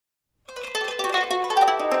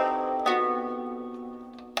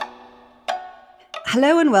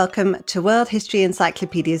Hello and welcome to World History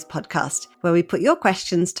Encyclopedia's podcast, where we put your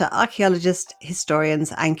questions to archaeologists,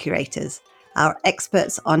 historians and curators, our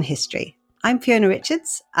experts on history. I'm Fiona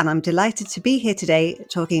Richards, and I'm delighted to be here today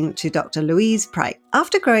talking to Dr. Louise Pryke.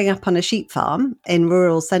 After growing up on a sheep farm in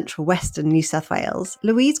rural central western New South Wales,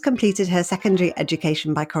 Louise completed her secondary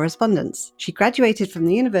education by correspondence. She graduated from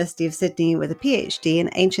the University of Sydney with a PhD in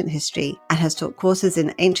ancient history and has taught courses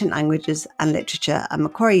in ancient languages and literature at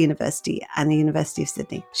Macquarie University and the University of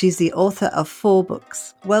Sydney. She's the author of 4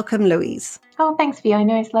 books. Welcome, Louise. Oh, thanks,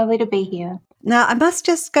 Fiona. It's lovely to be here. Now, I must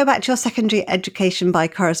just go back to your secondary education by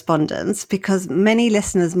correspondence, because many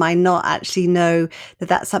listeners might not actually know that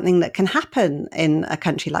that's something that can happen in a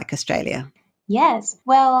country like Australia. Yes,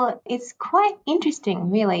 well, it's quite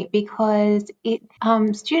interesting, really, because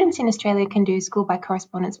students in Australia can do school by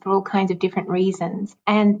correspondence for all kinds of different reasons,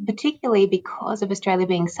 and particularly because of Australia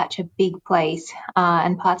being such a big place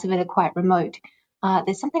and parts of it are quite remote.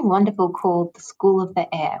 There's something wonderful called the School of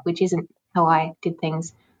the Air, which isn't how I did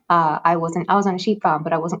things. I was on a sheep farm,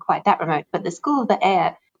 but I wasn't quite that remote. But the School of the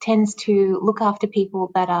Air tends to look after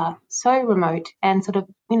people that are so remote and sort of,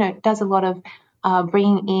 does a lot of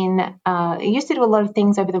bringing in, it used to do a lot of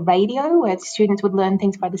things over the radio where students would learn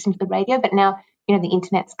things by listening to the radio. But now, the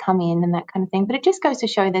internet's come in and that kind of thing. But it just goes to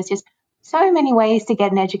show there's just so many ways to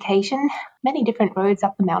get an education, many different roads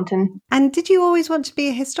up the mountain. And did you always want to be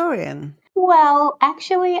a historian? Well,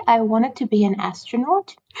 actually, I wanted to be an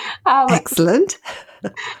astronaut. Excellent.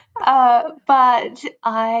 But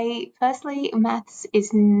firstly, maths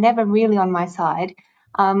is never really on my side.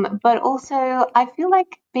 But also, I feel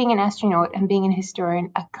like being an astronaut and being an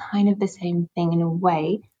historian are kind of the same thing in a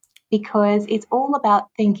way, because it's all about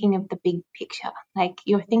thinking of the big picture. Like,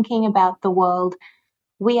 you're thinking about the world.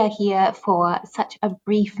 We are here for such a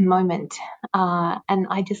brief moment. And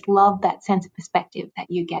I just love that sense of perspective that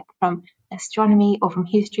you get from astronomy or from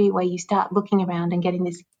history, where you start looking around and getting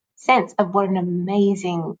this sense of what an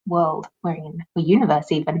amazing world we're in, or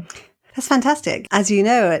universe even. That's fantastic. As you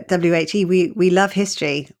know, at WHE, we love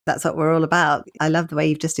history. That's what we're all about. I love the way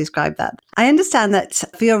you've just described that. I understand that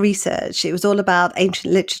for your research, it was all about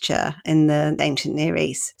ancient literature in the ancient Near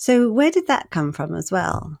East. So where did that come from as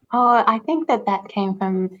well? Oh, I think that came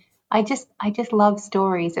from, I just love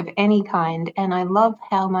stories of any kind. And I love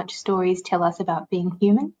how much stories tell us about being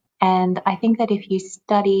human. And I think that if you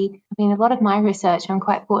study, a lot of my research, I'm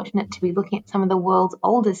quite fortunate to be looking at some of the world's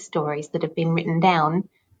oldest stories that have been written down,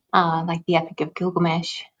 like the Epic of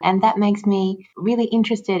Gilgamesh. And that makes me really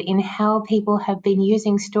interested in how people have been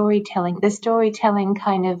using storytelling, the storytelling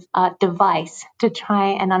kind of device, to try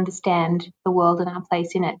and understand the world and our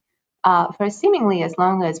place in it for seemingly as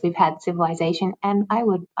long as we've had civilization. And I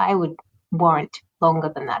would warrant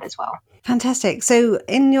longer than that as well. Fantastic. So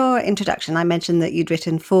in your introduction, I mentioned that you'd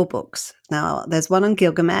written 4 books. Now, there's one on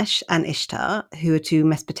Gilgamesh and Ishtar, who are 2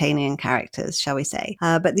 Mesopotamian characters, shall we say.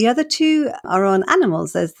 But the other 2 are on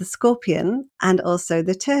animals. There's the scorpion and also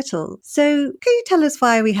the turtle. So can you tell us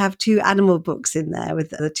why we have 2 animal books in there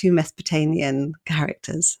with the 2 Mesopotamian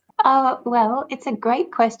characters? Well, it's a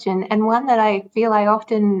great question, and one that I feel I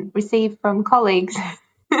often receive from colleagues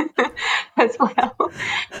as well.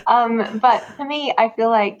 But for me, I feel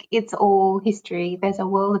like it's all history. There's a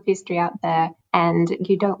world of history out there, and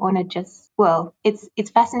you don't want to just, it's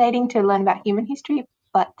fascinating to learn about human history,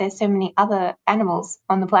 but there's so many other animals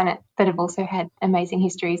on the planet that have also had amazing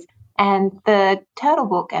histories. And the turtle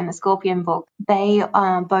book and the scorpion book, they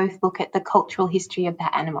both look at the cultural history of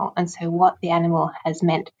that animal, and so what the animal has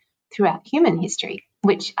meant throughout human history,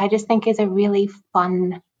 which I just think is a really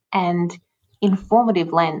fun and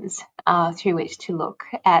informative lens through which to look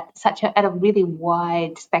at at a really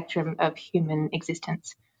wide spectrum of human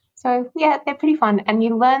existence. So yeah, they're pretty fun, and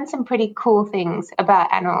you learn some pretty cool things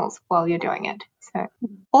about animals while you're doing it. So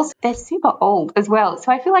also, they're super old as well.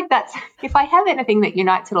 So I feel like that's, if I have anything that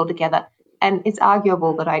unites it all together, and it's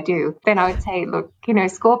arguable that I do, then I would say, look,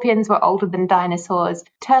 scorpions were older than dinosaurs.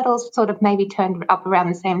 Turtles sort of maybe turned up around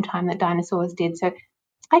the same time that dinosaurs did. So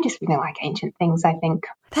I just really like ancient things, I think.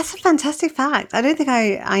 That's a fantastic fact. I don't think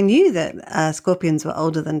I knew that scorpions were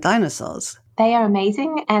older than dinosaurs. They are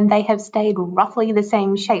amazing, and they have stayed roughly the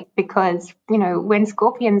same shape because, when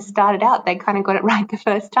scorpions started out, they kind of got it right the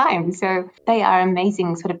first time. So they are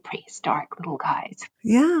amazing sort of prehistoric little guys.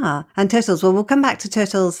 Yeah. And turtles. Well, we'll come back to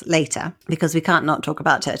turtles later because we can't not talk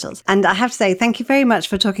about turtles. And I have to say, thank you very much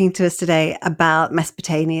for talking to us today about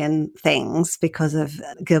Mesopotamian things because of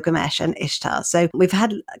Gilgamesh and Ishtar. So we've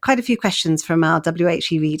had quite a few questions from our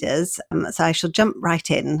WHE readers. So I shall jump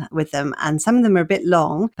right in with them. And some of them are a bit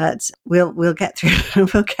long, but we'll get through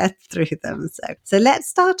them. So let's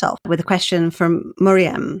start off with a question from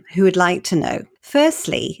Muriam, who would like to know,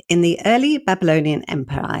 Firstly, in the early Babylonian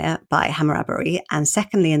Empire by Hammurabi, and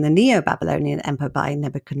secondly in the Neo-Babylonian Empire by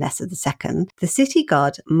Nebuchadnezzar II, the city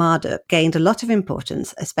god Marduk gained a lot of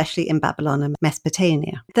importance, especially in Babylon and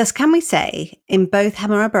Mesopotamia. Thus, can we say, in both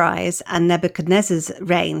Hammurabi's and Nebuchadnezzar's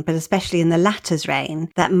reign, but especially in the latter's reign,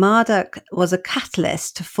 that Marduk was a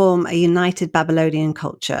catalyst to form a united Babylonian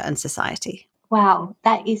culture and society? Wow,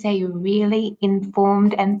 that is a really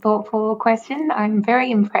informed and thoughtful question. I'm very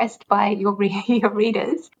impressed by your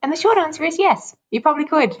readers. And the short answer is yes, you probably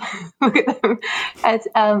could look at them as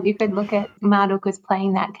you could look at Marduk as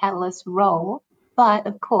playing that catalyst role. But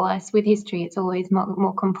of course, with history, it's always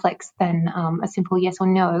more complex than a simple yes or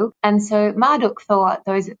no. And so Marduk thought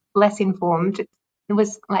those less informed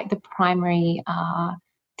was like the primary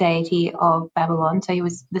deity of Babylon. So he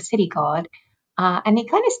was the city god. And he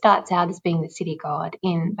kind of starts out as being the city god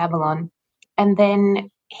in Babylon. And then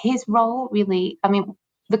his role really, I mean,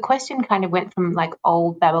 the question kind of went from like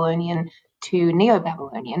old Babylonian to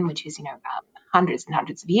Neo-Babylonian, which is, hundreds and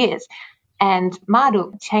hundreds of years. And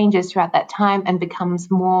Marduk changes throughout that time and becomes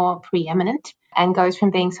more preeminent and goes from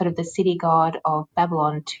being sort of the city god of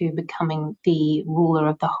Babylon to becoming the ruler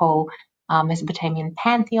of the whole Mesopotamian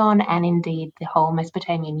pantheon and indeed the whole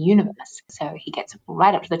Mesopotamian universe. So he gets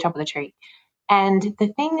right up to the top of the tree. And the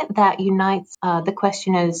thing that unites the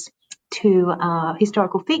questioners to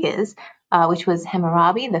historical figures, which was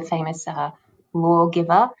Hammurabi, the famous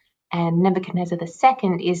lawgiver, and Nebuchadnezzar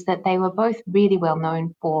II, is that they were both really well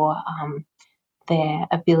known for their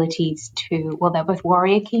abilities to, well, they're both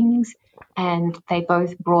warrior kings, and they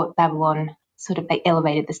both brought Babylon, they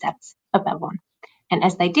elevated the status of Babylon. And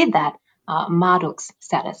as they did that, Marduk's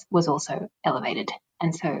status was also elevated.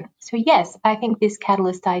 And so yes, I think this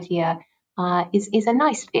catalyst idea is a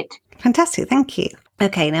nice fit. Fantastic, thank you.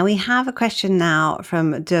 Okay, now we have a question now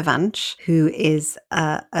from Devansh, who is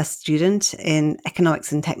a student in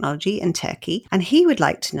economics and technology in Turkey, and he would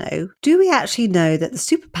like to know, do we actually know that the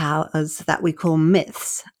superpowers that we call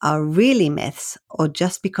myths are really myths, or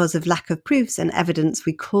just because of lack of proofs and evidence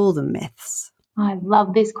we call them myths? I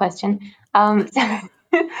love this question. That's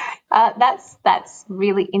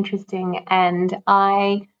really interesting, and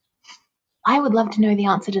I would love to know the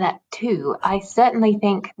answer to that too. I certainly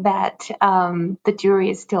think that the jury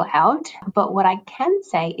is still out, but what I can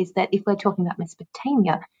say is that if we're talking about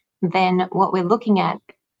Mesopotamia, then what we're looking at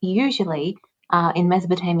usually in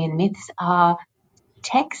Mesopotamian myths are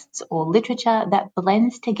texts or literature that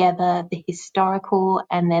blends together the historical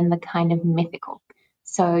and then the kind of mythical.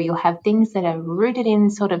 So you'll have things that are rooted in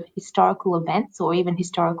sort of historical events or even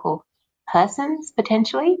historical persons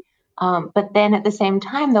potentially, but then at the same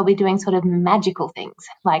time, they'll be doing sort of magical things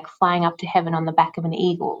like flying up to heaven on the back of an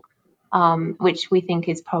eagle, which we think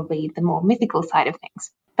is probably the more mythical side of things.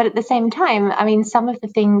 But at the same time, I mean, some of the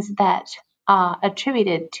things that are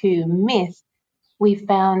attributed to myth, we've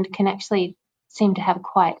found can actually seem to have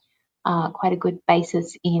quite a good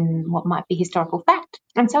basis in what might be historical fact.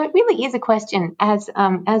 And so it really is a question, as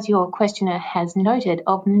your questioner has noted,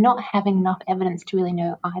 of not having enough evidence to really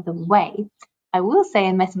know either way. I will say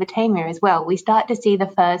in Mesopotamia as well, we start to see the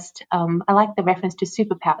first, I like the reference to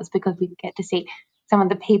superpowers because we get to see some of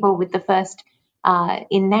the people with the first,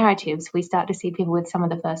 in narratives, we start to see people with some of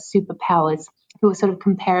the first superpowers who are sort of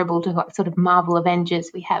comparable to sort of Marvel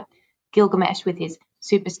Avengers. We have Gilgamesh with his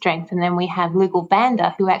super strength, and then we have Lugal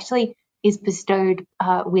Banda, who actually is bestowed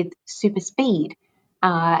with super speed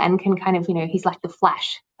and can kind of, he's like the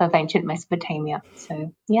Flash of ancient Mesopotamia.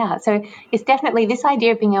 So, yeah, so it's definitely this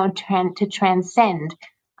idea of being able to transcend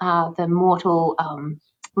the mortal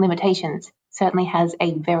limitations certainly has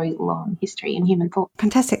a very long history in human thought.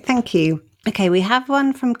 Fantastic, thank you. Okay, we have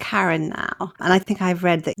one from Karen now, and I think I've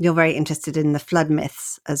read that you're very interested in the flood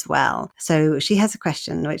myths as well. So she has a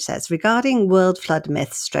question which says, regarding world flood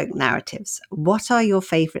myths stroke narratives, what are your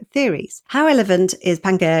favourite theories? How relevant is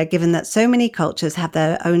Pangaea given that so many cultures have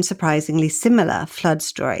their own surprisingly similar flood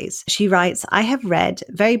stories? She writes, I have read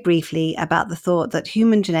very briefly about the thought that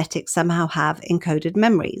human genetics somehow have encoded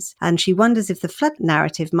memories, and she wonders if the flood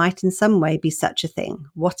narrative might in some way be such a thing.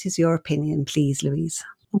 What is your opinion, please, Louise?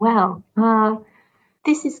 Well,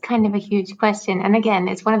 this is kind of a huge question. And again,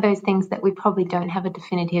 it's one of those things that we probably don't have a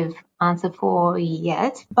definitive answer for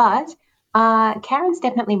yet. But Karen's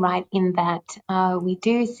definitely right in that we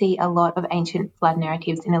do see a lot of ancient flood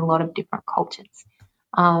narratives in a lot of different cultures.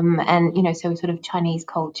 And, so sort of Chinese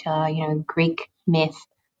culture, Greek myth.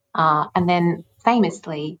 And then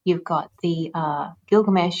famously, you've got the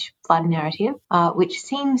Gilgamesh flood narrative, which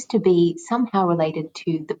seems to be somehow related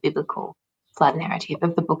to the biblical flood narrative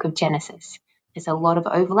of the book of Genesis. there's a lot of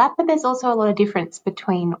overlap, but there's also a lot of difference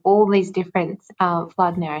between all these different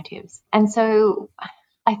flood narratives. And so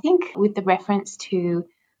I think with the reference to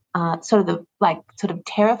sort of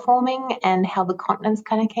terraforming and how the continents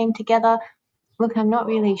kind of came together, look, I'm not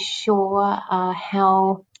really sure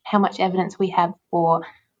how much evidence we have for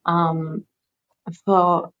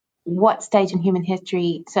what stage in human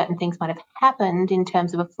history certain things might have happened in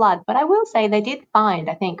terms of a flood. But I will say they did find,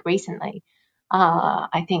 I think recently,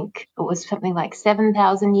 I think it was something like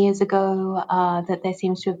 7,000 years ago, that there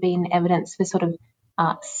seems to have been evidence for sort of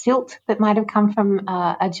silt that might have come from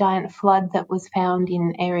a giant flood that was found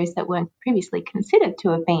in areas that weren't previously considered to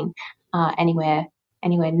have been anywhere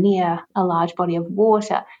near a large body of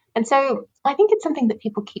water. And so I think it's something that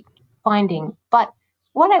people keep finding. But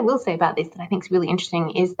what I will say about this that I think is really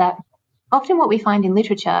interesting is that often what we find in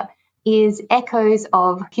literature is echoes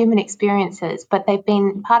of human experiences, but they've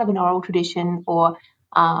been part of an oral tradition or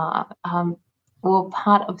part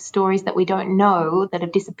of stories that we don't know that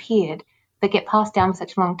have disappeared, that get passed down for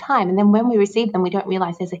such a long time. And then when we receive them, we don't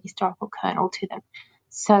realize there's a historical kernel to them.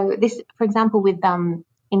 So this, for example, with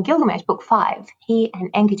in Gilgamesh, book 5, he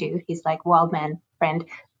and Enkidu, his like wild man friend,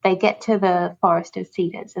 they get to the forest of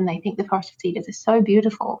cedars and they think the forest of cedars is so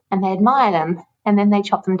beautiful and they admire them, and then they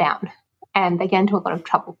chop them down and they get into a lot of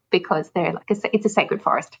trouble because they're like it's a sacred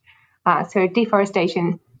forest. So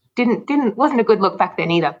deforestation wasn't a good look back then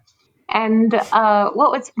either. And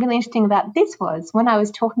what was really interesting about this was when I was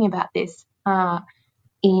talking about this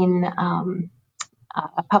in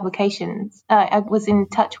publications, I was in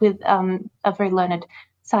touch with a very learned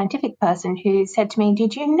scientific person who said to me,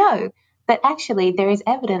 did you know that actually there is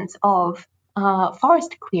evidence of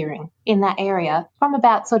forest clearing in that area from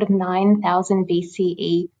about sort of 9,000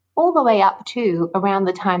 BCE all the way up to around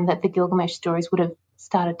the time that the Gilgamesh stories would have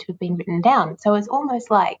started to have been written down. So it's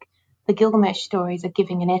almost like the Gilgamesh stories are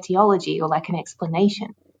giving an etiology or like an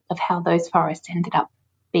explanation of how those forests ended up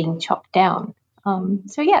being chopped down. And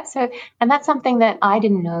that's something that I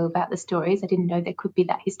didn't know about the stories. I didn't know there could be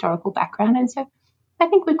that historical background. And so I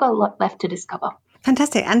think we've got a lot left to discover.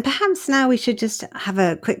 Fantastic. And perhaps now we should just have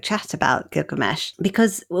a quick chat about Gilgamesh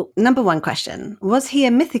because, well, number one question, was he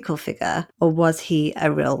a mythical figure or was he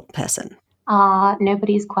a real person?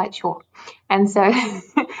 Nobody's quite sure. And so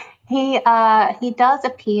he does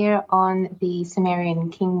appear on the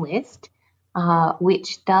Sumerian king list,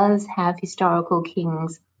 which does have historical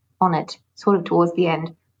kings on it, sort of towards the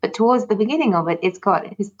end. But towards the beginning of it, it's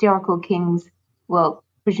got historical kings, well,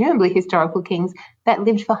 presumably historical kings that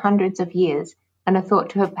lived for hundreds of years and are thought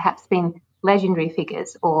to have perhaps been legendary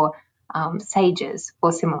figures or sages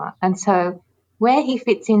or similar. And so where he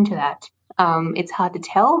fits into that, it's hard to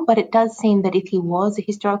tell, but it does seem that if he was a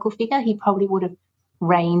historical figure, he probably would have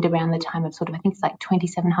reigned around the time of sort of, I think it's like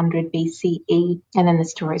 2700 BCE, and then the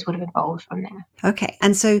stories would have evolved from there. Okay,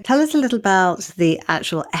 and so tell us a little about the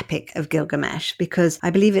actual Epic of Gilgamesh, because I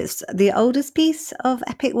believe it's the oldest piece of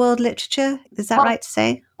epic world literature. Is that right to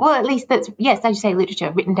say? Well, at least that's, yes, as you say,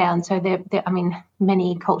 literature written down. So I mean,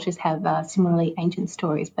 many cultures have similarly ancient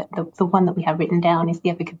stories, but the one that we have written down is the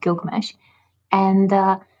Epic of Gilgamesh. And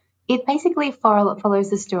it basically follows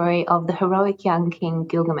the story of the heroic young king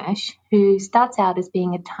Gilgamesh, who starts out as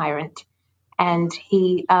being a tyrant. And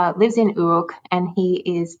he lives in Uruk, and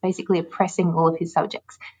he is basically oppressing all of his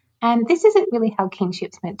subjects. And this isn't really how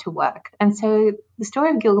kingship's meant to work. And so the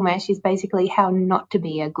story of Gilgamesh is basically how not to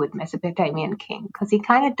be a good Mesopotamian king, because he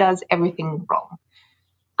kind of does everything wrong.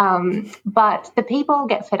 But the people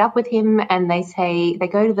get fed up with him and they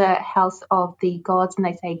go to the house of the gods and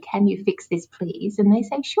they say, can you fix this, please? And they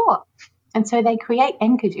say, sure. And so they create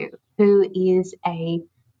Enkidu, who is a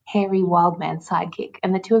hairy wild man sidekick.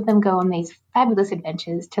 And the two of them go on these fabulous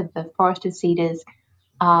adventures to the Forest of Cedars.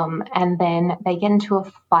 And then they get into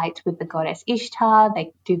a fight with the goddess Ishtar.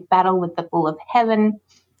 They do battle with the Bull of Heaven,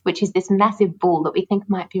 which is this massive bull that we think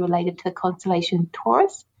might be related to the constellation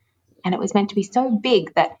Taurus. And it was meant to be so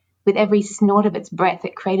big that with every snort of its breath,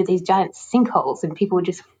 it created these giant sinkholes and people would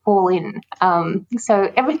just fall in.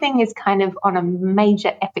 So everything is kind of on a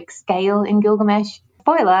major epic scale in Gilgamesh.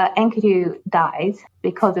 Spoiler, Enkidu dies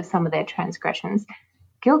because of some of their transgressions.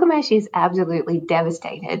 Gilgamesh is absolutely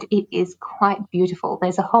devastated. It is quite beautiful.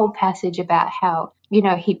 There's a whole passage about how,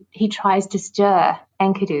 he tries to stir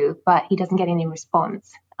Enkidu, but he doesn't get any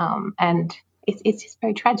response. And it's just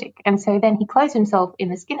very tragic. And so then he clothes himself in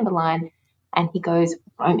the skin of a lion and he goes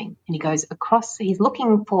roaming and he goes across. He's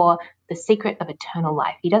looking for the secret of eternal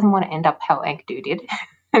life. He doesn't want to end up how Enkidu did.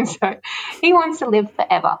 And so he wants to live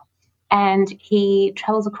forever. And he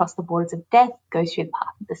travels across the borders of death, goes through the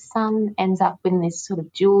path of the sun, ends up in this sort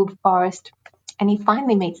of jeweled forest. And he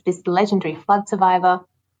finally meets this legendary flood survivor.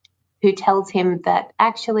 who tells him that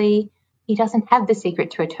actually he doesn't have the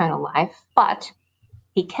secret to eternal life, but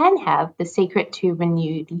he can have the secret to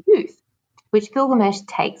renewed youth, which Gilgamesh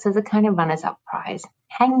takes as a kind of runners-up prize,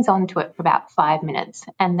 hangs on to it for about 5 minutes,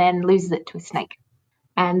 and then loses it to a snake.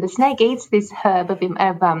 And the snake eats this herb of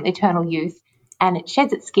eternal youth, and it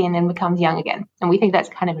sheds its skin and becomes young again. And we think that's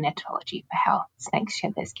kind of an etymology for how snakes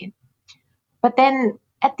shed their skin. But then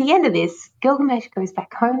at the end of this, Gilgamesh goes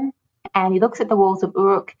back home and he looks at the walls of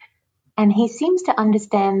Uruk, and he seems to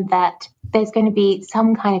understand that there's going to be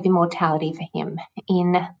some kind of immortality for him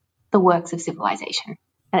in the works of civilization.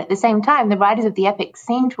 And at the same time, the writers of the epics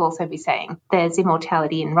seem to also be saying there's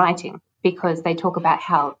immortality in writing, because they talk about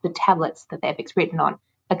how the tablets that the epic's written on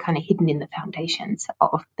are kind of hidden in the foundations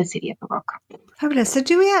of the city of Uruk. Fabulous. So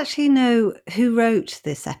do we actually know who wrote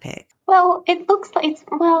this epic? Well, it looks like it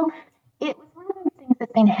was one of those things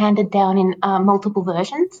that's been handed down in multiple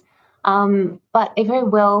versions, but a very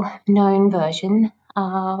well-known version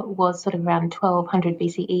was sort of around 1200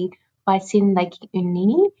 BCE by Sin Lake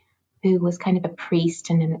Unini, who was kind of a priest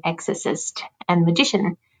and an exorcist and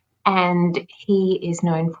magician. And he is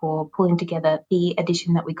known for pulling together the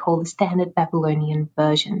edition that we call the Standard Babylonian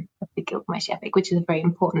version of the Gilgamesh epic, which is a very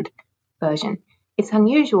important version. It's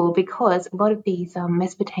unusual because a lot of these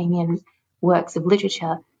Mesopotamian works of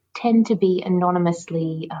literature tend to be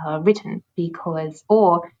anonymously written,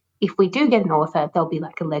 or if we do get an author, they'll be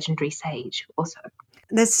like a legendary sage or so.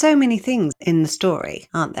 There's so many things in the story,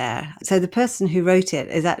 aren't there? So the person who wrote it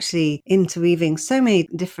is actually interweaving so many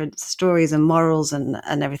different stories and morals and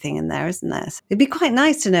everything in there, isn't there? So it'd be quite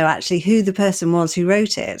nice to know actually who the person was who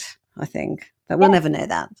wrote it, I think. But we'll never know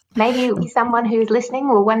that. Maybe someone who's listening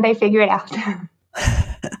will one day figure it out.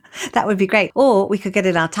 That would be great. Or we could get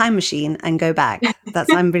in our time machine and go back.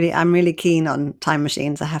 I'm really keen on time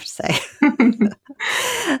machines, I have to say.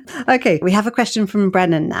 Okay, we have a question from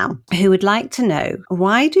Brennan now, who would like to know,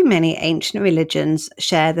 why do many ancient religions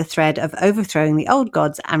share the thread of overthrowing the old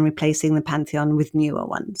gods and replacing the pantheon with newer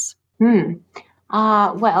ones?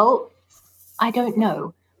 Well, I don't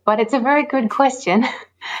know, but it's a very good question.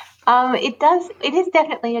 It is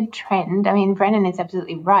definitely a trend. I mean, Brennan is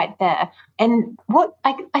absolutely right there. And what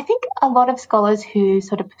I think a lot of scholars who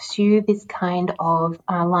sort of pursue this kind of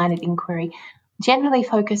line of inquiry generally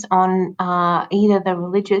focus on either the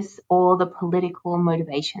religious or the political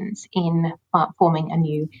motivations in forming a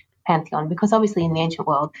new pantheon, because obviously in the ancient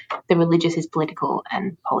world, the religious is political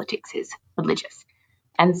and politics is religious.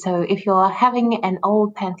 And so if you're having an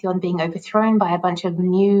old pantheon being overthrown by a bunch of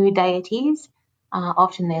new deities,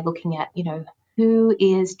 often they're looking at, who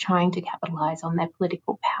is trying to capitalize on their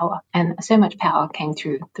political power. And so much power came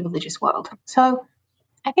through the religious world. So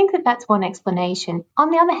I think that that's one explanation. On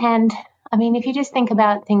the other hand, I mean, if you just think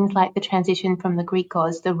about things like the transition from the Greek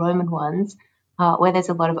gods to the Roman ones, where there's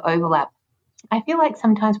a lot of overlap, I feel like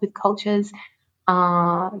sometimes with cultures,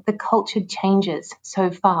 the culture changes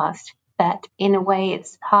so fast that in a way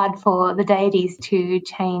it's hard for the deities to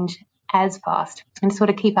change as fast and sort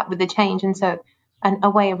of keep up with the change. And so a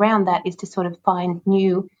way around that is to sort of find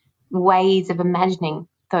new ways of imagining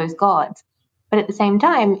those gods. But at the same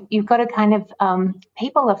time, you've got to kind of,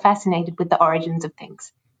 people are fascinated with the origins of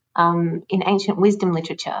things. In ancient wisdom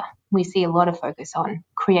literature, we see a lot of focus on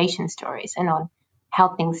creation stories and on how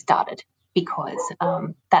things started, because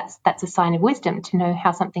that's a sign of wisdom. To know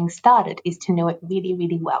how something started is to know it really,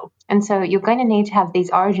 really well. And so you're going to need to have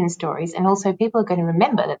these origin stories, and also people are going to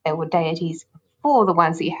remember that there were deities before the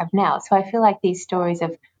ones that you have now. So I feel like these stories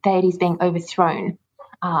of deities being overthrown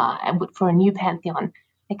for a new pantheon,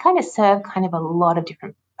 they kind of serve kind of a lot of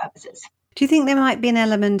different purposes. Do you think there might be an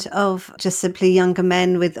element of just simply younger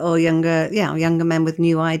men with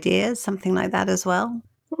new ideas, something like that as well?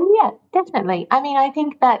 Yeah, definitely. I mean, I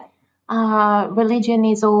think that religion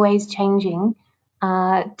is always changing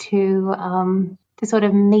to sort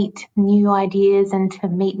of meet new ideas and to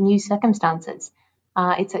meet new circumstances.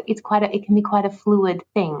 It can be quite a fluid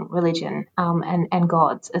thing, religion, and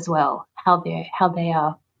gods as well, how they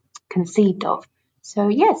are conceived of. So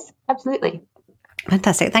yes, absolutely.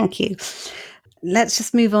 Fantastic, thank you. Let's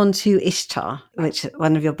just move on to Ishtar, which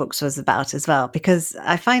one of your books was about as well, because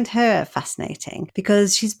I find her fascinating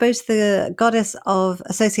because she's both the goddess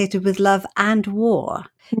associated with love and war.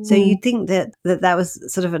 Mm-hmm. So you'd think that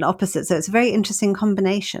was sort of an opposite. So it's a very interesting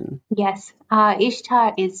combination. Yes,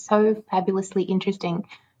 Ishtar is so fabulously interesting.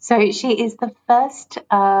 So she is the first,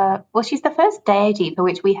 she's the first deity for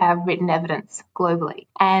which we have written evidence globally.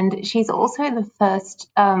 And she's also the first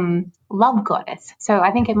love goddess. So I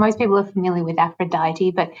think most people are familiar with Aphrodite,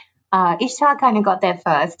 but Ishtar kind of got there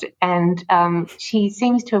first. And she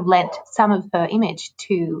seems to have lent some of her image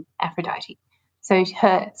to Aphrodite. So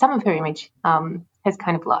some of her image has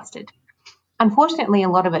kind of lasted. Unfortunately, a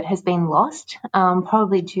lot of it has been lost,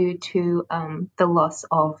 probably due to the loss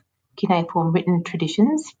of cuneiform written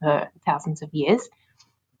traditions for thousands of years.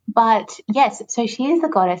 But yes, so she is the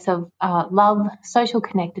goddess of love, social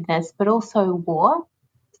connectedness, but also war.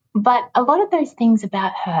 But a lot of those things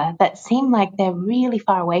about her that seem like they're really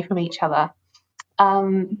far away from each other,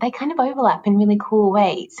 they kind of overlap in really cool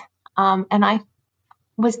ways. And I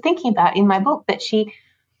was thinking about in my book that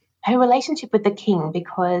her relationship with the king,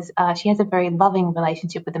 because she has a very loving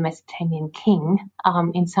relationship with the Mesopotamian king.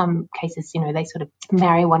 In some cases, they sort of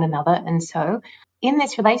marry one another. And so in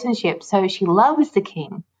this relationship, so she loves the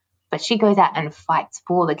king, but she goes out and fights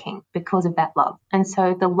for the king because of that love. And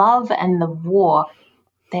so the love and the war,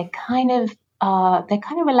 they're kind of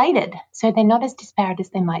related. So they're not as disparate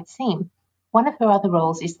as they might seem. One of her other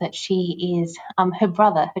roles is that she is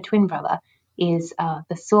her twin brother, is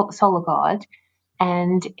the solar god,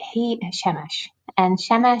 and Shamash. And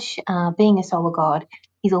Shamash, being a solar god,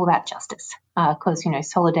 he's all about justice because,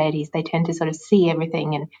 solar deities, they tend to sort of see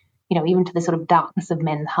everything and, even to the sort of darkness of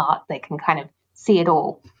men's heart, they can kind of see it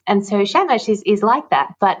all. And so Shamash is like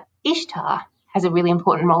that. But Ishtar has a really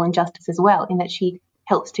important role in justice as well, in that she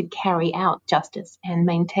helps to carry out justice and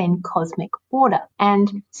maintain cosmic order.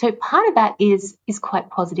 And so part of that is quite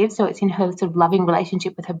positive. So it's in her sort of loving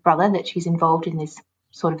relationship with her brother that she's involved in this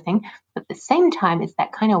sort of thing. But at the same time, it's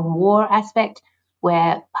that kind of war aspect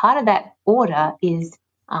where part of that order is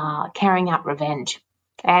carrying out revenge.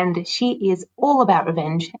 And she is all about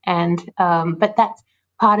revenge. And but that's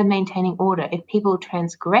part of maintaining order. If people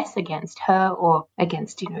transgress against her or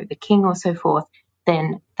against, the king or so forth,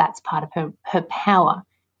 then that's part of her power,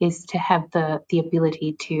 is to have the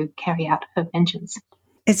ability to carry out her vengeance.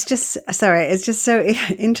 It's just so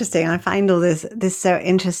interesting. I find all this so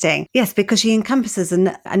interesting. Yes, because she encompasses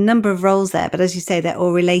a number of roles there, but as you say, they're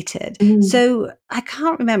all related. So I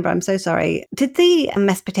can't remember, I'm so sorry. Did the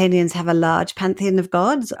Mesopotamians have a large pantheon of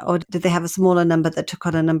gods, or did they have a smaller number that took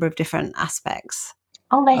on a number of different aspects?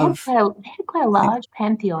 Oh, they had quite a large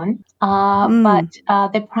pantheon,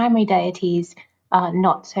 but their primary deities,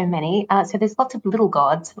 not so many. So there's lots of little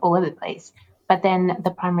gods all over the place, but then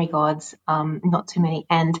the primary gods, not so many,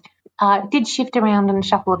 and did shift around and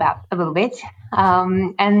shuffle about a little bit.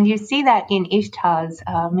 And you see that in Ishtar's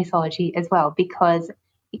mythology as well, because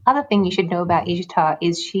the other thing you should know about Ishtar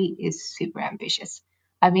is she is super ambitious.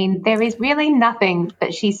 I mean, there is really nothing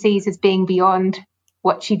that she sees as being beyond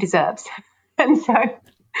what she deserves. And so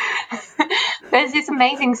there's this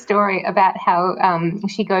amazing story about how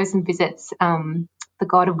she goes and visits the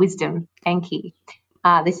god of wisdom, Enki.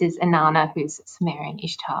 This is Inanna, who's Sumerian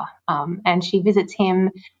Ishtar. And she visits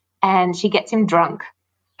him and she gets him drunk.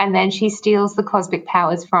 And then she steals the cosmic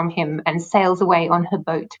powers from him and sails away on her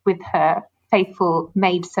boat with her faithful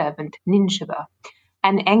maidservant, Ninshaba.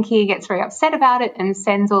 And Enki gets very upset about it and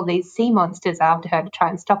sends all these sea monsters after her to try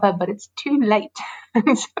and stop her, but it's too late.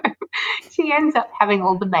 And so she ends up having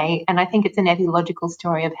all the May. And I think it's an etymological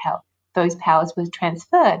story of how those powers were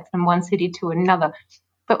transferred from one city to another.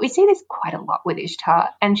 But we see this quite a lot with Ishtar,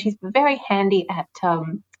 and she's very handy at,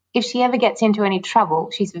 if she ever gets into any trouble,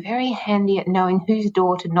 she's very handy at knowing whose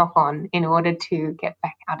door to knock on in order to get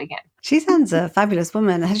back out again. She sounds a fabulous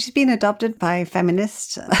woman. Has she been adopted by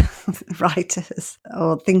feminist writers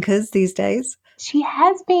or thinkers these days? She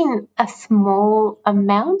has been a small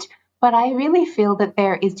amount, but I really feel that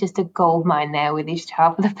there is just a gold mine there with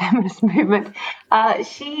Ishtar for the feminist movement.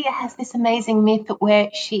 She has this amazing myth where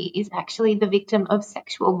she is actually the victim of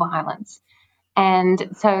sexual violence.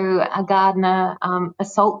 And so a gardener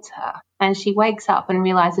assaults her, and she wakes up and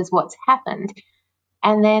realizes what's happened.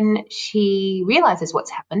 And then she realizes what's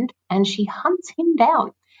happened, and she hunts him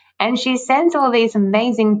down. And she sends all these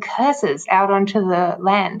amazing curses out onto the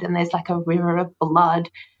land, and there's like a river of blood.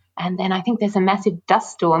 And then I think there's a massive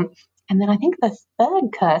dust storm. And then I think the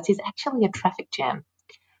third curse is actually a traffic jam.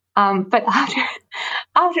 But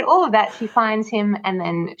after all of that, she finds him, and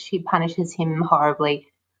then she punishes him horribly.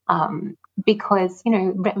 Because,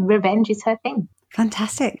 revenge is her thing.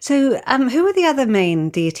 Fantastic. So who are the other main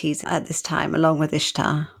deities at this time, along with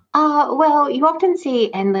Ishtar? Well, you often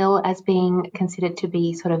see Enlil as being considered to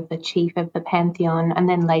be sort of the chief of the pantheon. And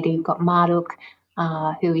then later you've got Marduk,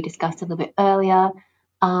 who we discussed a little bit earlier.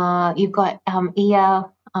 You've got Ea,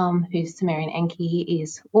 who's Sumerian Enki,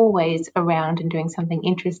 is always around and doing something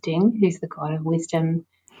interesting, who's the god of wisdom.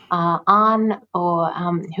 An or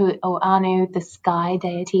Anu, the sky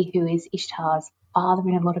deity, who is Ishtar's father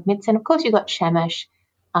in a lot of myths, and of course you've got Shamash,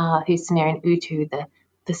 who's Sumerian Utu, the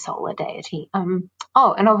the solar deity. And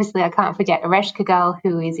obviously I can't forget Ereshkigal,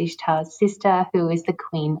 who is Ishtar's sister, who is the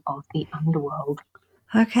queen of the underworld.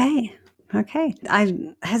 Okay.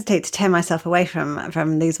 I hesitate to tear myself away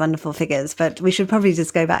from these wonderful figures, but we should probably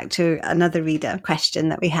just go back to another reader question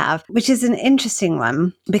that we have, which is an interesting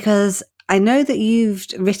one because I know that you've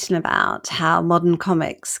written about how modern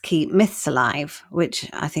comics keep myths alive, which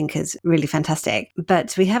I think is really fantastic.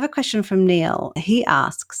 But we have a question from Neil. He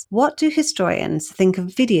asks, what do historians think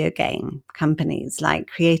of video game companies like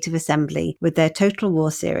Creative Assembly with their Total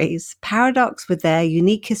War series, Paradox with their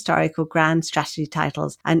unique historical grand strategy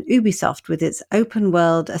titles, and Ubisoft with its open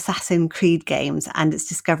world Assassin's Creed games and its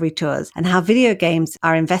Discovery Tours, and how video games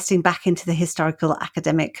are investing back into the historical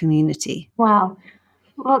academic community? Wow.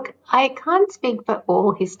 Look, I can't speak for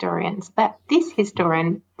all historians, but this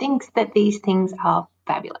historian thinks that these things are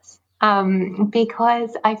fabulous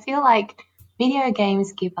because I feel like video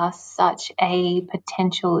games give us such a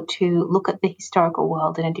potential to look at the historical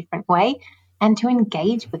world in a different way and to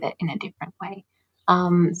engage with it in a different way.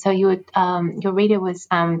 So your reader was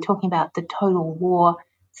talking about the Total War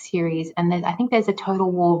series, and I think there's a Total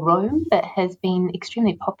War Rome that has been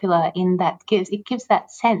extremely popular in that it gives that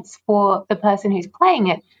sense for the person who's playing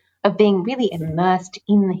it of being really immersed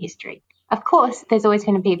in the history. Of course, there's always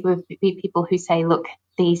going to be people who say, look,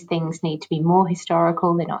 these things need to be more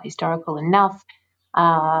historical, they're not historical enough.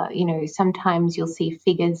 Sometimes you'll see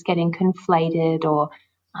figures getting conflated or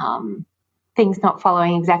things not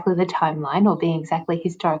following exactly the timeline or being exactly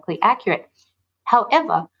historically accurate.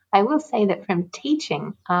 However, I will say that from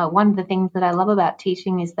teaching, one of the things that I love about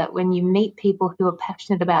teaching is that when you meet people who are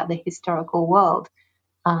passionate about the historical world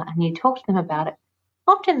and you talk to them about it,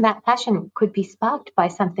 often that passion could be sparked by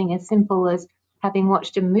something as simple as having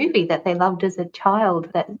watched a movie that they loved as a child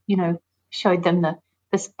that, showed them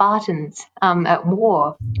the Spartans at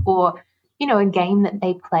war, or, a game that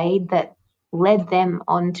they played that led them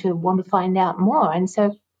on to want to find out more. And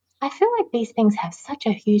so I feel like these things have such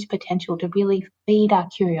a huge potential to really feed our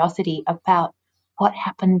curiosity about what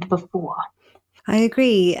happened before. I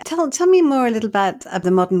agree. Tell me more a little bit of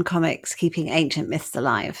the modern comics keeping ancient myths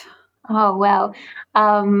alive. Oh, well,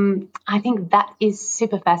 I think that is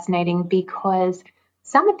super fascinating because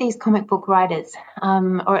some of these comic book writers,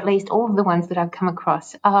 or at least all of the ones that I've come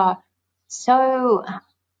across, are so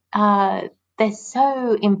they're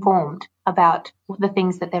so informed about the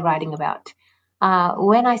things that they're writing about.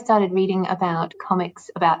 When I started reading about comics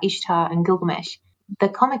about Ishtar and Gilgamesh, the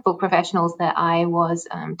comic book professionals that I was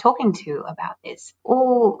talking to about this,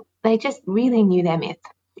 they just really knew their myth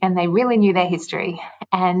and they really knew their history,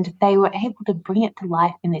 and they were able to bring it to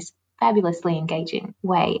life in this fabulously engaging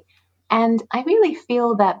way. And I really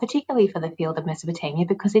feel that, particularly for the field of Mesopotamia,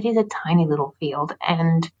 because it is a tiny little field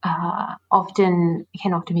and often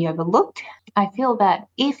be overlooked, I feel that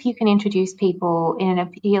if you can introduce people in an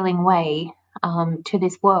appealing way to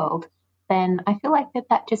this world, then I feel like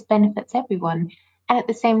that just benefits everyone. And at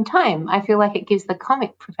the same time, I feel like it gives the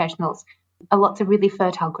comic professionals lots of really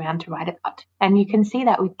fertile ground to write about. And you can see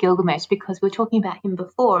that with Gilgamesh, because we were talking about him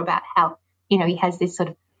before, about how, he has this sort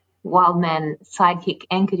of wild man sidekick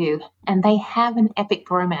Enkidu, and they have an epic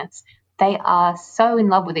romance. They are so in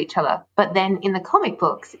love with each other. But then in the comic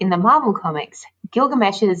books, in the Marvel comics,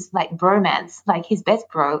 Gilgamesh's bromance, his best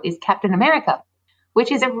bro, is Captain America,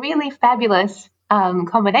 which is a really fabulous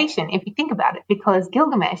combination if you think about it, because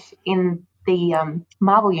Gilgamesh in the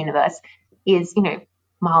Marvel universe is,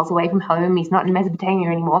 miles away from home. He's not in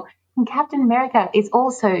Mesopotamia anymore. And Captain America is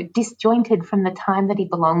also disjointed from the time that he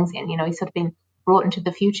belongs in. He's sort of been brought into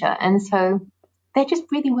the future. And so they're just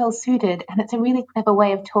really well suited. And it's a really clever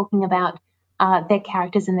way of talking about their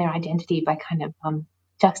characters and their identity by kind of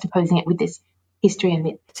juxtaposing it with this history and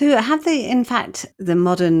myth. So have they, in fact, the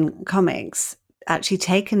modern comics actually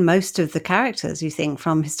taken most of the characters, you think,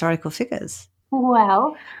 from historical figures?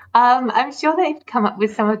 Well, I'm sure they've come up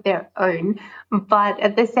with some of their own, but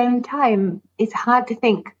at the same time, it's hard to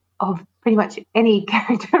think of pretty much any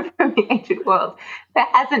character from the ancient world that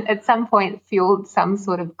hasn't at some point fueled some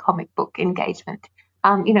sort of comic book engagement.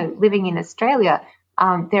 Living in Australia,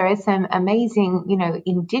 there are some amazing,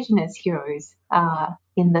 Indigenous heroes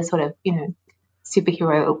in the sort of,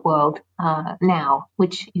 superhero world now,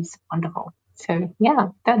 which is wonderful. So, yeah,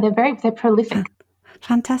 they're prolific.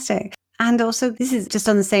 Fantastic. And also, this is just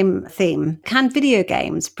on the same theme. Can video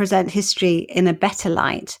games present history in a better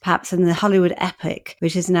light, perhaps than the Hollywood epic,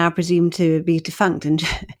 which is now presumed to be defunct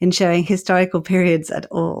in showing historical periods at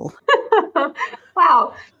all?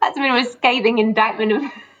 Wow, that's a bit of a scathing indictment of,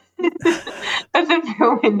 of the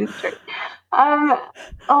film industry.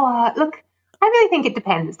 Look, I really think it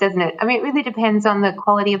depends, doesn't it? I mean, it really depends on the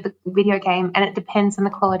quality of the video game, and it depends on the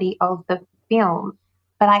quality of the film.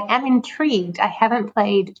 But I am intrigued. I haven't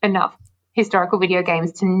played enough historical video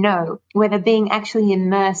games to know whether being actually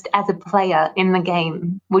immersed as a player in the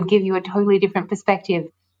game would give you a totally different perspective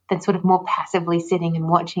than sort of more passively sitting and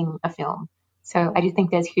watching a film. So I do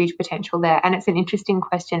think there's huge potential there, and it's an interesting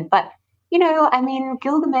question. But, I mean,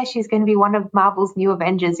 Gilgamesh is going to be one of Marvel's new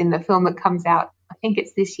Avengers in the film that comes out. I think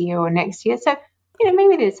it's this year or next year. So,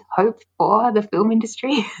 maybe there's hope for the film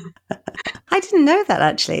industry. I didn't know that,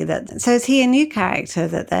 actually. So is he a new character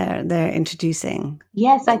that they're introducing?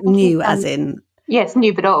 Yes, I think new, as in. Yes,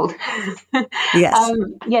 new but old. Yes.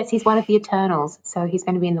 Yes, he's one of the Eternals, so he's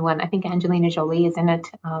going to be in the one. I think Angelina Jolie is in it.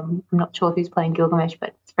 I'm not sure who's playing Gilgamesh,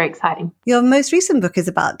 but it's very exciting. Your most recent book is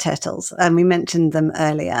about turtles, and we mentioned them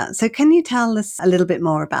earlier. So can you tell us a little bit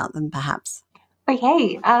more about them, perhaps?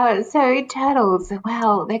 Okay, so turtles,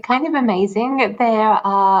 wow, they're kind of amazing. There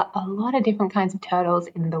are a lot of different kinds of turtles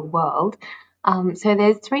in the world. So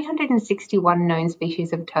there's 361 known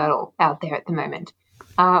species of turtle out there at the moment.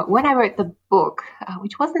 When I wrote the book,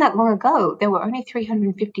 which wasn't that long ago, there were only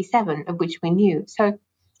 357 of which we knew. So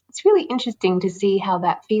it's really interesting to see how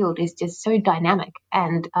that field is just so dynamic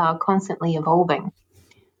and constantly evolving.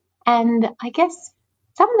 And I guess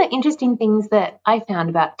some of the interesting things that I found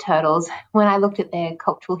about turtles when I looked at their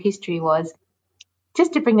cultural history was,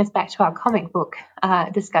 just to bring us back to our comic book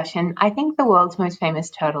discussion, I think the world's most famous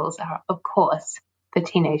turtles are, of course, the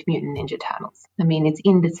Teenage Mutant Ninja Turtles. I mean, it's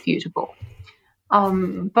indisputable.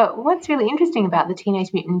 But what's really interesting about the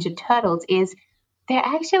Teenage Mutant Ninja Turtles is they're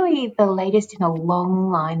actually the latest in a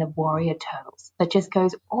long line of warrior turtles that just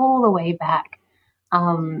goes all the way back,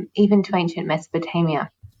 even to ancient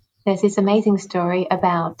Mesopotamia. There's this amazing story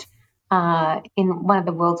about, in one of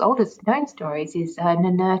the world's oldest known stories, is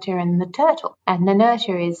Ninurta and the turtle. And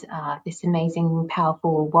Ninurta is this amazing,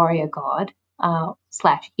 powerful warrior god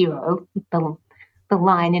 / hero. The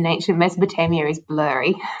line in ancient Mesopotamia is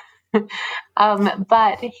blurry.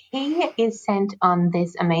 But he is sent on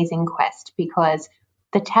this amazing quest because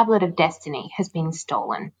the Tablet of Destiny has been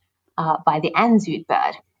stolen by the Anzud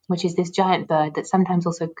bird, which is this giant bird that's sometimes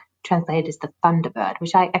also translated as the Thunderbird,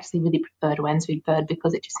 which I actually really prefer to Anzud bird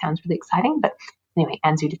because it just sounds really exciting. But anyway,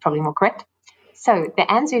 Anzud is probably more correct. So the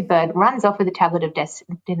Anzud bird runs off with the Tablet of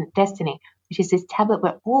Destiny, which is this tablet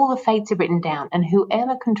where all the fates are written down, and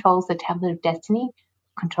whoever controls the Tablet of Destiny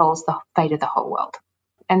controls the fate of the whole world.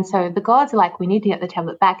 And so the gods are like, we need to get the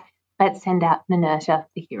tablet back. Let's send out Ninurta,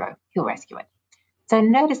 the hero. He'll rescue it. So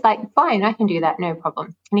Ninurta's like, fine, I can do that, no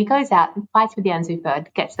problem. And he goes out and fights with the Anzud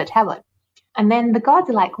bird, gets the tablet. And then the gods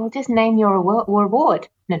are like, well, just name your reward,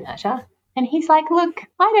 Ninurta. And he's like, look,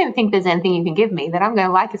 I don't think there's anything you can give me that I'm going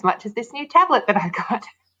to like as much as this new tablet that I got.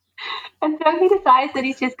 And so he decides that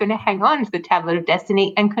he's just going to hang on to the Tablet of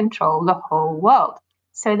Destiny and control the whole world.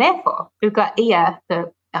 So therefore, we've got Ea,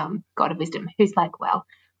 the god of wisdom, who's like, well,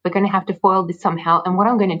 we're going to have to foil this somehow. And what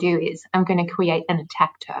I'm going to do is I'm going to create an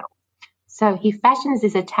attack turtle. So he fashions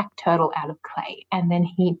this attack turtle out of clay, and then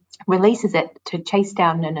he releases it to chase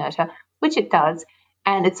down Ninurta, which it does.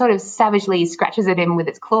 And it sort of savagely scratches at him with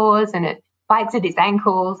its claws, and it bites at his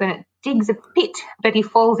ankles, and it digs a pit that he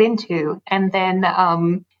falls into. And then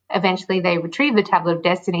eventually they retrieve the Tablet of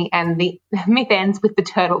Destiny, and the myth ends with the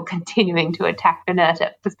turtle continuing to attack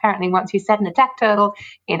Ninurta. Because apparently once you set an attack turtle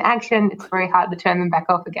in action, it's very hard to turn them back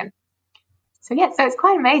off again. So yeah, so it's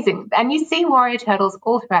quite amazing. And you see warrior turtles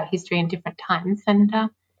all throughout history in different times. And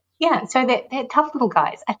so they're tough little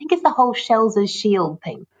guys. I think it's the whole shells as shield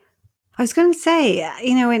thing. I was going to say,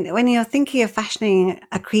 when you're thinking of fashioning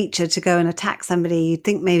a creature to go and attack somebody, you'd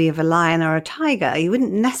think maybe of a lion or a tiger. You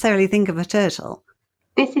wouldn't necessarily think of a turtle.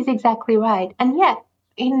 This is exactly right. And yet,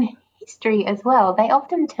 in history as well, they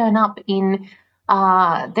often turn up in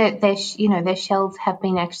their shells have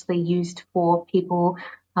been actually used for people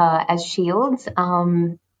as shields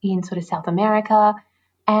in sort of South America,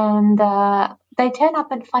 and they turn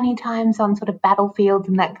up at funny times on sort of battlefields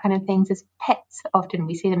and that kind of things as pets. Often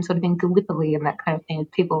we see them sort of in Gallipoli and that kind of thing as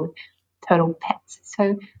people with turtle pets.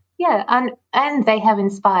 So yeah, and they have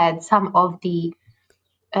inspired some of the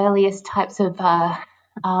earliest types of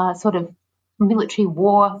sort of military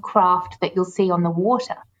warcraft that you'll see on the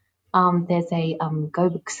water. There's a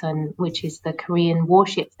Gobuksun, which is the Korean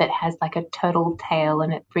warship that has like a turtle tail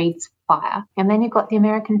and it breathes fire. And then you've got the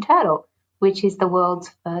American turtle, which is the world's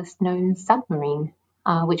first known submarine,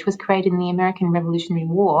 which was created in the American Revolutionary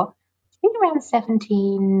War, I think around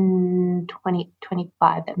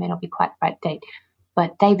 1725. That may not be quite the right date.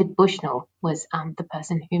 But David Bushnell was the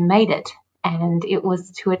person who made it. And it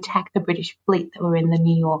was to attack the British fleet that were in the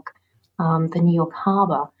New York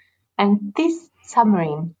harbor. And this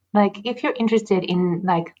submarine, like, if you're interested in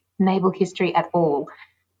like naval history at all,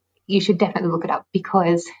 you should definitely look it up,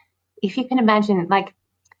 because if you can imagine, like,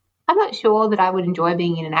 I'm not sure that I would enjoy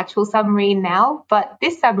being in an actual submarine now, but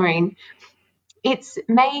this submarine, it's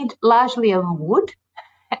made largely of wood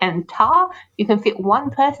and tar. You can fit one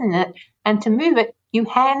person in it, and to move it, you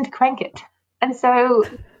hand crank it. And so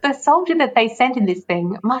the soldier that they sent in this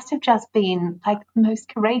thing must have just been like the most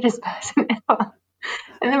courageous person ever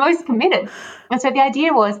and the most committed. And so the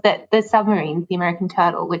idea was that the submarine, the American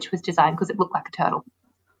Turtle, which was designed because it looked like a turtle,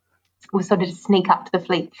 was sort of to sneak up to the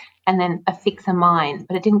fleet and then affix a mine,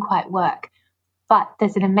 but it didn't quite work. But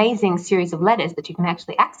there's an amazing series of letters that you can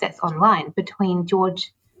actually access online between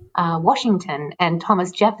George Washington and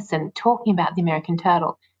Thomas Jefferson talking about the American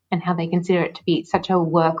Turtle and how they consider it to be such a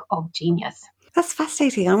work of genius. That's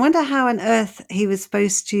fascinating. I wonder how on earth he was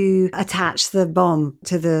supposed to attach the bomb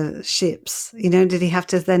to the ships. You know, did he have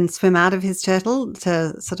to then swim out of his turtle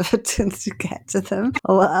to sort of to get to them,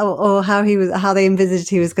 or how they envisaged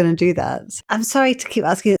he was going to do that? I'm sorry to keep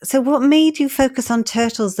asking. So, what made you focus on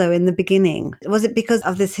turtles though in the beginning? Was it because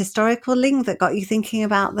of this historical link that got you thinking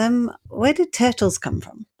about them? Where did turtles come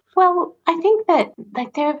from? Well, I think that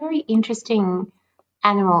like they're a very interesting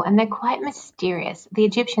animal and they're quite mysterious. The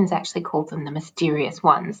Egyptians actually called them the mysterious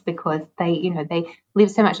ones because they live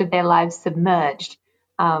so much of their lives submerged.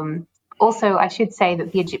 Also, I should say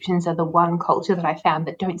that the Egyptians are the one culture that I found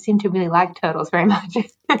that don't seem to really like turtles very much.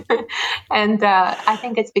 And I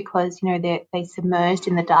think it's because, they submerged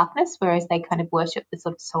in the darkness, whereas they kind of worship the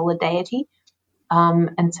sort of solar deity.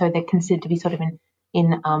 And so they're considered to be sort of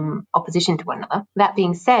in opposition to one another. That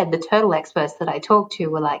being said, the turtle experts that I talked to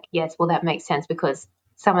were like, yes, well, that makes sense because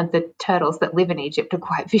some of the turtles that live in Egypt are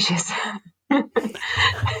quite vicious.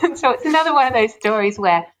 So it's another one of those stories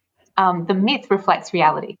where the myth reflects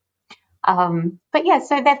reality. But yeah,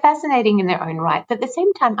 so they're fascinating in their own right. But at the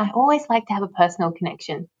same time, I always like to have a personal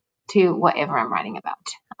connection to whatever I'm writing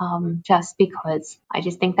about, just because I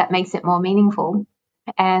just think that makes it more meaningful.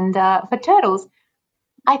 And for turtles,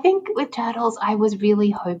 I think with turtles, I was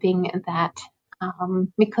really hoping that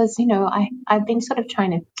because, I've been sort of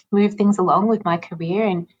trying to move things along with my career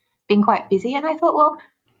and been quite busy. And I thought, well,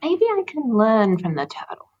 maybe I can learn from the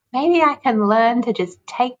turtle. Maybe I can learn to just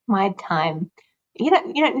take my time.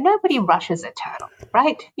 Nobody rushes a turtle,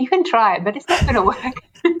 right? You can try, but it's not going to work.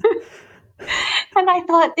 And I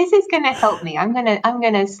thought, this is going to help me. I'm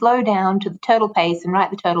going to slow down to the turtle pace and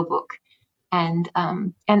write the turtle book. And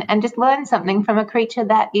just learn something from a creature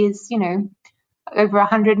that is, over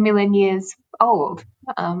 100 million years old.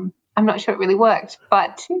 I'm not sure it really worked,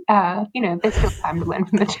 but, there's still time to learn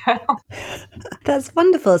from the turtle. That's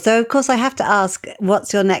wonderful. So, of course, I have to ask,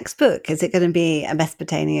 what's your next book? Is it going to be a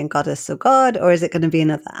Mesopotamian goddess or god, or is it going to be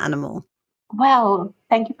another animal? Well,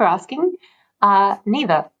 thank you for asking.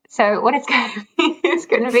 Neither. So what it's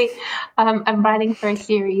going to be, I'm writing for a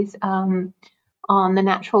series on the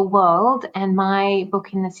natural world, and my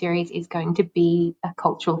book in the series is going to be a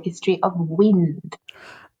cultural history of wind.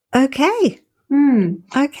 Okay.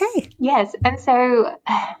 Okay. Yes, and so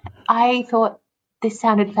I thought this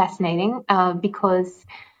sounded fascinating because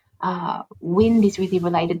wind is really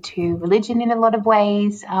related to religion in a lot of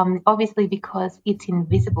ways, obviously because it's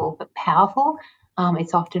invisible but powerful.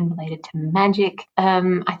 It's often related to magic.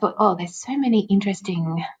 I thought, there's so many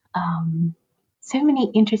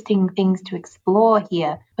interesting things to explore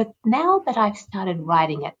here. But now that I've started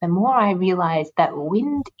writing it, the more I realize that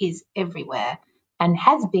wind is everywhere and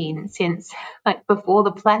has been since like before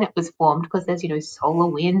the planet was formed, because there's, solar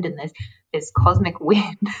wind and there's cosmic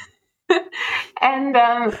wind. And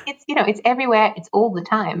it's everywhere, it's all the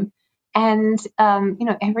time. And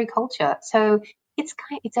every culture. So it's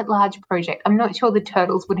a large project. I'm not sure the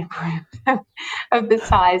turtles would approve of the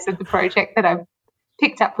size of the project that I've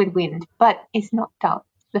picked up with wind, but it's not dull.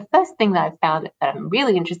 The first thing that I've found that I'm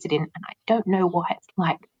really interested in, and I don't know why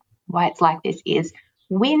it's like this, is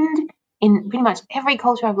wind. In pretty much every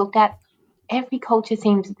culture I've looked at,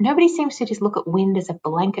 nobody seems to just look at wind as a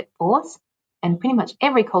blanket force. And pretty much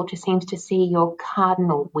every culture seems to see your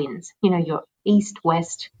cardinal winds, your east,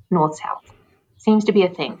 west, north, south. Seems to be a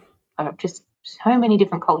thing of just so many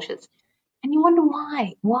different cultures. And you wonder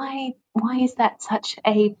why. Why is that such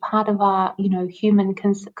a part of our, human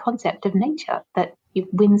concept of nature, that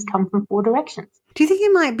winds come from four directions? Do you think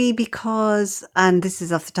it might be because, and this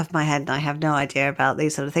is off the top of my head and I have no idea about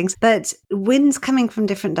these sort of things, but winds coming from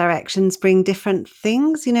different directions bring different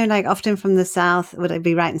things, like often from the south, would I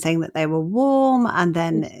be right in saying that they were warm? And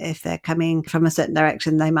then if they're coming from a certain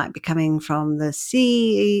direction, they might be coming from the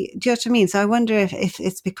sea. Do you know what I mean? So I wonder if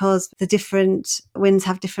it's because the different winds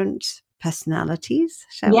have different personalities,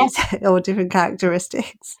 shall we Yes. say, or different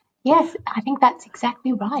characteristics. Yes, I think that's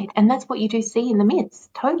exactly right. And that's what you do see in the myths,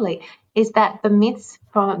 totally, is that the myths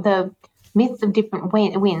of different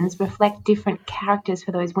winds reflect different characters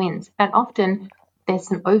for those winds. And often there's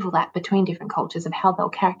some overlap between different cultures of how they'll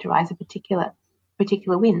characterize a particular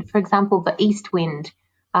wind. For example, the east wind,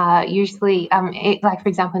 usually, like for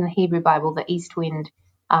example, in the Hebrew Bible, the east wind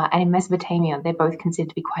and in Mesopotamia, they're both considered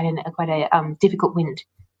to be quite a difficult wind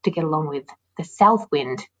to get along with. The south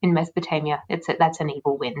wind in Mesopotamia, that's an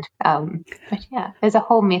evil wind. But yeah, there's a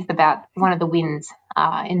whole myth about one of the winds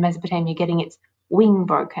in Mesopotamia getting its wing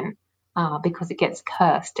broken because it gets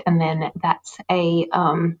cursed, and then that's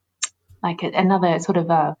another sort of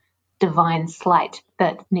a divine slight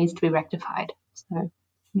that needs to be rectified. So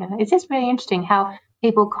yeah, it's just really interesting how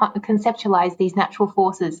people conceptualize these natural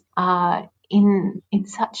forces in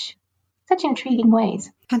such intriguing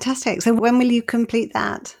ways. Fantastic. So when will you complete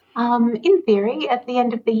that? In theory, at the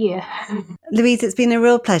end of the year. Louise, it's been a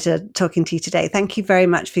real pleasure talking to you today. Thank you very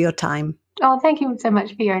much for your time. Oh, thank you so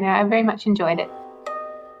much, Fiona. I very much enjoyed it.